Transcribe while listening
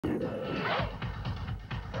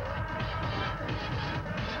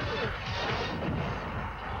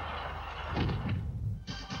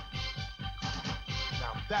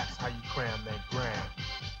how you cram that gram.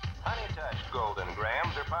 Honey Touch Golden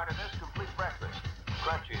Grams are part of this complete breakfast.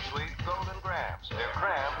 Crunchy, sweet Golden Grams. They're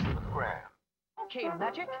crammed with graham. Okay,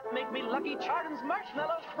 Magic, make me Lucky Charms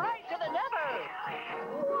marshmallows brighter than ever.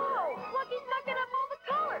 Whoa, Lucky's knocking up all the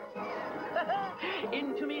colors.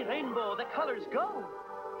 Into me rainbow the colors go.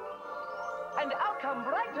 And out come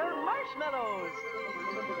brighter marshmallows.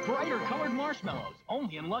 Brighter colored marshmallows,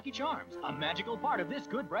 only in Lucky Charms, a magical part of this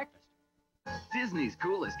good breakfast. Disney's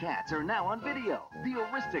coolest cats are now on video. The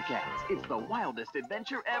Aristocats. It's the wildest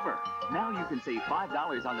adventure ever. Now you can save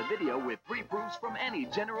 $5 on the video with free proofs from any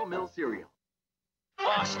General Mills cereal.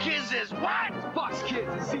 Fox Kids is what? Fox Kids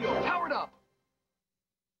is Zeo powered up.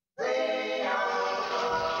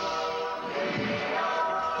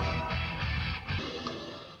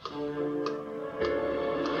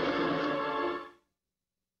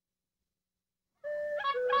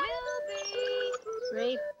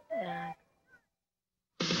 Right back.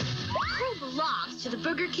 Who belongs to the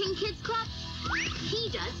Burger King Kids Club? He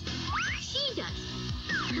does. She does.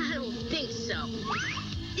 I don't think so.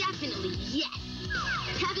 Definitely yes.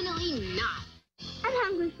 Definitely not. I'm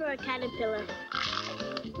hungry for a caterpillar.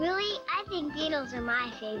 Really? I think beetles are my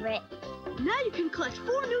favorite. Now you can collect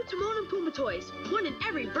 4 new Timon and Pumbaa toys, one in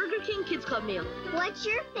every Burger King Kids Club meal. What's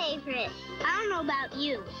your favorite? I don't know about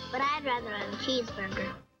you, but I'd rather have a cheeseburger.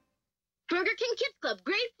 Burger King Kids Club.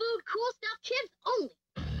 Great food, cool stuff, kids only.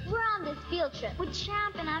 We're on this field trip with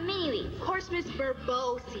Champ and our mini-weeks. Of course, Miss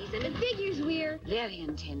Burbo sees him and figures we're Very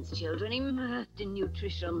intense children, immersed in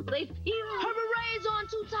nutrition. They feel Her berets on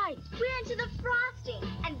too tight. We're into the frosting.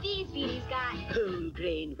 And these beauties got whole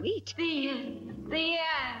grain wheat.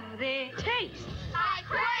 The taste. I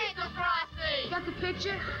crave the frosting. got the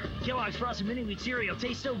picture. Kellogg's Frosted Mini Wheat cereal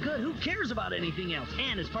tastes so good, who cares about anything else?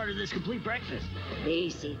 And is part of this complete breakfast. They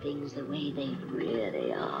see things the way they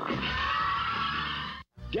really are.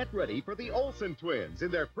 Get ready for the Olsen twins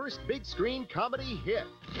in their first big screen comedy hit,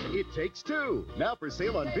 It Takes Two, now for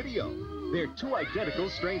sale on video. They're two identical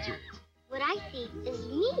strangers what I see is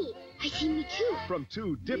me. I see me too. from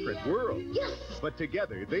two different worlds. Yes. But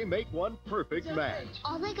together they make one perfect match.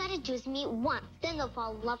 All they gotta do is meet once, then they'll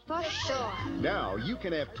fall in love for sure. Now you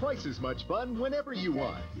can have twice as much fun whenever you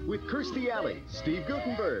want with Kirstie Alley, Steve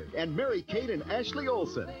Guttenberg, and Mary-Kate and Ashley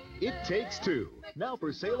Olsen. It Takes Two, now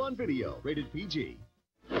for sale on video. Rated PG.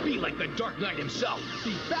 Be like the Dark Knight himself.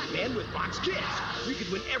 Be Batman with Fox Kids. You could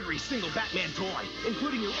win every single Batman toy,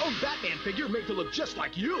 including your own Batman figure made to look just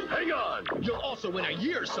like you. Hang on! You'll also win a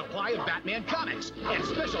year's supply of Batman comics and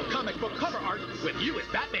special comic book cover art with you as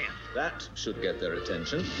Batman. That should get their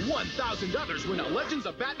attention. 1,000 others win a Legends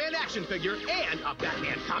of Batman action figure and a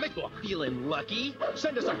Batman comic book. Feeling lucky?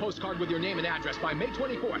 Send us a postcard with your name and address by May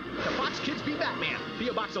 24th to Fox Kids Be Batman,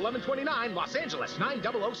 P.O. Box 1129, Los Angeles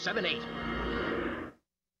 90078.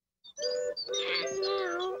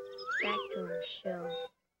 Now, back to our show.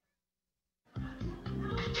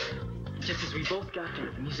 Just as we both got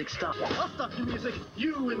there, the music stopped. I'll stop the music.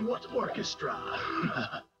 You and what orchestra?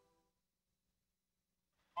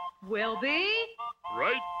 Will be.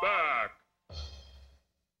 Right back.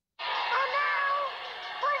 Oh no!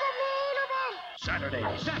 For the main event! Saturday.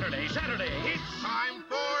 It's Time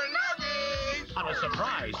for Nuggies! on a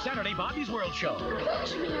surprise Saturday Bobby's World Show.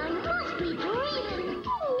 Push me, I must be breathing.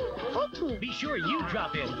 Hit me. Be sure you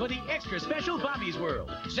drop in for the extra special Bobby's World.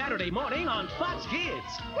 Saturday morning on Fox Kids.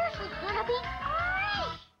 This is gonna be great!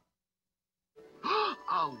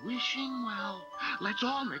 A wishing well. Let's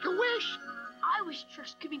all make a wish. I wish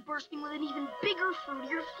Trix could be bursting with an even bigger,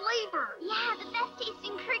 fruitier flavor. Yeah, the best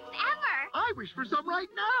tasting tricks ever. I wish for some right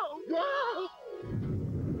now.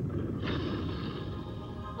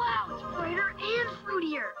 Wow, it's brighter and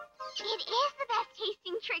fruitier. It is the best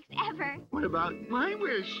tasting tricks ever. What about my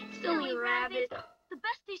wish? Silly rabbit. The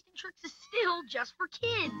best tasting Trix is still just for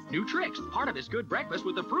kids. New Tricks, part of this good breakfast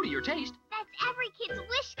with the fruitier taste. That's every kid's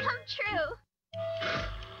wish come true.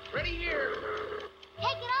 Ready here.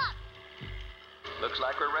 Take it up. Looks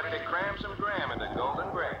like we're ready to cram some graham into Golden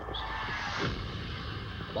Grams.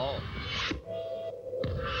 Ball.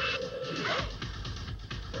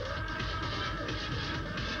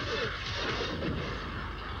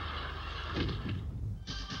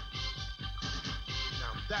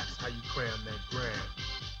 Now that's how you cram that gram.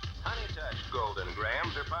 Honey Touch Golden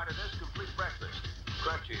Grams are part of this complete breakfast.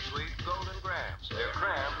 Crunchy, sweet Golden Grams. They're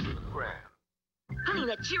crammed with graham. Honey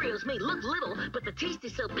Nut Cheerios may look little, but the taste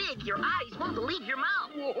is so big your eyes won't leave your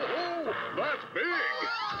mouth. Whoa, that's big.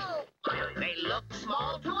 They look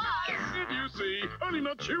small to us. If you see, Honey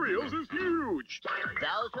Nut Cheerios is huge.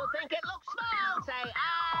 Those who think it looks small say,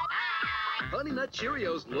 aye, aye. Honey Nut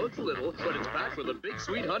Cheerios looks little, but it's packed with a big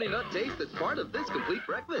sweet honey nut taste that's part of this complete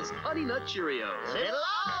breakfast. Honey Nut Cheerios.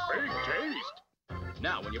 Big taste.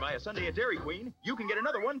 Now, when you buy a sundae at Dairy Queen, you can get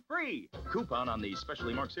another one free. Coupon on these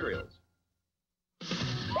specially marked cereals.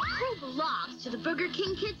 Who belongs to the Burger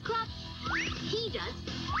King Kids Club? He does.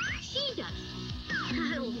 She does.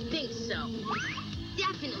 I don't think so.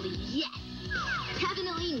 Definitely yes.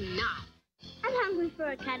 Definitely not. I'm hungry for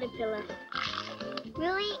a caterpillar.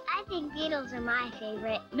 Really? I think beetles are my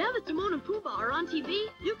favorite. Now that Timon and Pumbaa are on TV,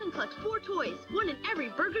 you can collect 4 toys, one in every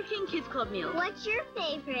Burger King Kids Club meal. What's your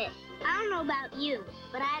favorite? I don't know about you,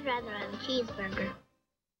 but I'd rather have a cheeseburger.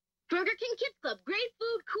 Burger King Kids Club. Great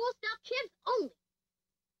food, cool stuff, kids only.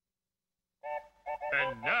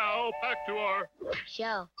 And now, back to our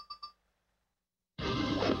Show.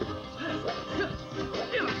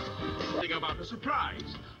 Think about the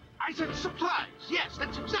surprise. I said surprise. Yes,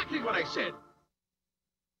 that's exactly what I said.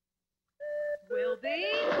 Will be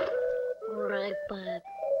right back.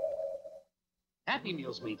 Happy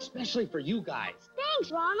Meals made specially for you guys.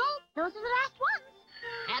 Thanks, Ronald. Those are the last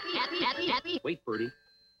ones. Happy. Wait, Bertie.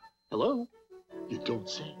 Hello? You don't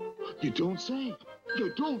say. You don't say.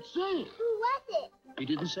 You don't say. Who was it? You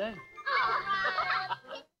didn't say.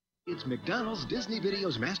 It's McDonald's Disney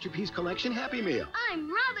Videos Masterpiece Collection Happy Meal. I'm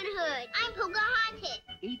Robin Hood. I'm Pocahontas.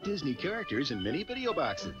 8 Disney characters in mini video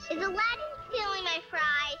boxes. Is Aladdin stealing my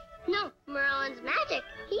fries? No, Merlin's magic.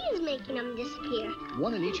 He is making them disappear.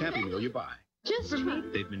 1 in each Happy Meal you buy. just try.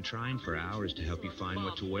 They've been trying for hours to help you find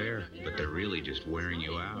what to wear, but they're really just wearing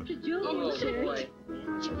you out.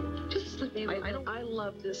 I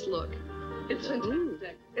love this look. It's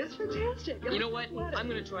fantastic. It's fantastic. You know what? I'm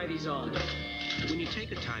going to try these on. When you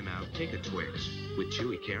take a time out, take a Twix with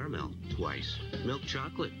chewy caramel twice, milk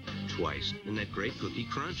chocolate twice, and that great cookie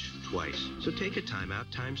crunch twice. So take a time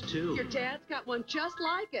out times 2. Your dad's got one just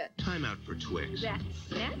like it. Time out for Twix. That's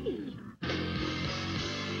snappy.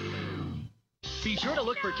 Be sure to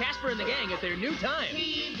look for Casper and the Gang at their new time.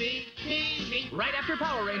 Right after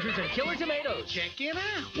Power Rangers and Killer Tomatoes. Check it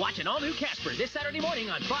out. Watch an all-new Casper this Saturday morning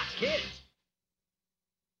on Fox Kids.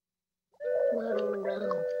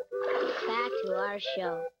 Back to our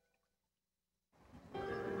show.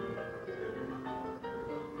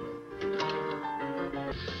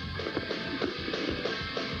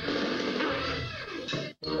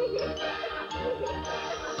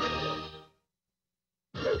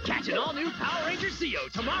 Catch an all-new Power Rangers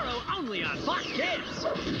Zeo tomorrow only on Fox Kids.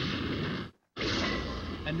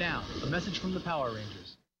 And now, a message from the Power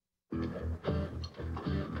Rangers.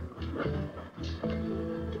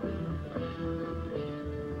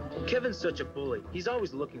 Kevin's such a bully. He's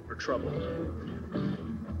always looking for trouble.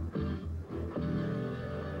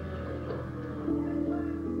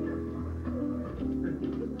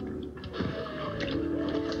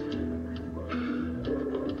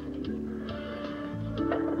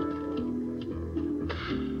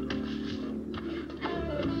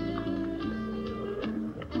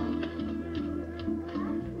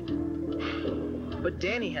 But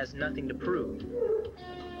Danny has nothing to prove.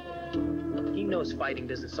 He knows fighting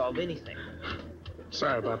doesn't solve anything.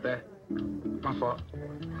 Sorry about that. My fault.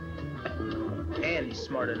 And he's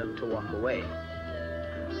smart enough to walk away.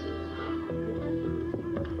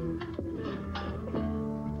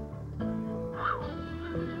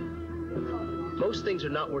 Most things are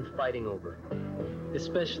not worth fighting over,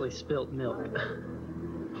 especially spilt milk.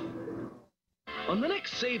 On the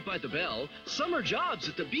next Saved by the Bell, summer jobs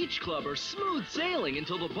at the beach club are smooth sailing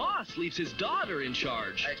until the boss leaves his daughter in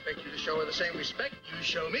charge. I expect you to show her the same respect you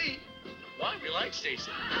show me. Why? You like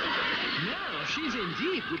Stacy. Now she's in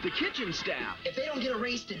deep with the kitchen staff. If they don't get a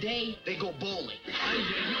raise today, they go bowling.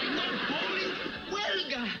 Not bowling?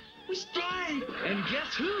 Huelga! We strike! And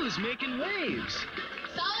guess who's making waves?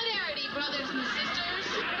 Solidarity, brothers and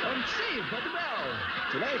sisters. On Saved by the Bell.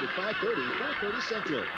 Tonight at 5:30, 4:30 Central.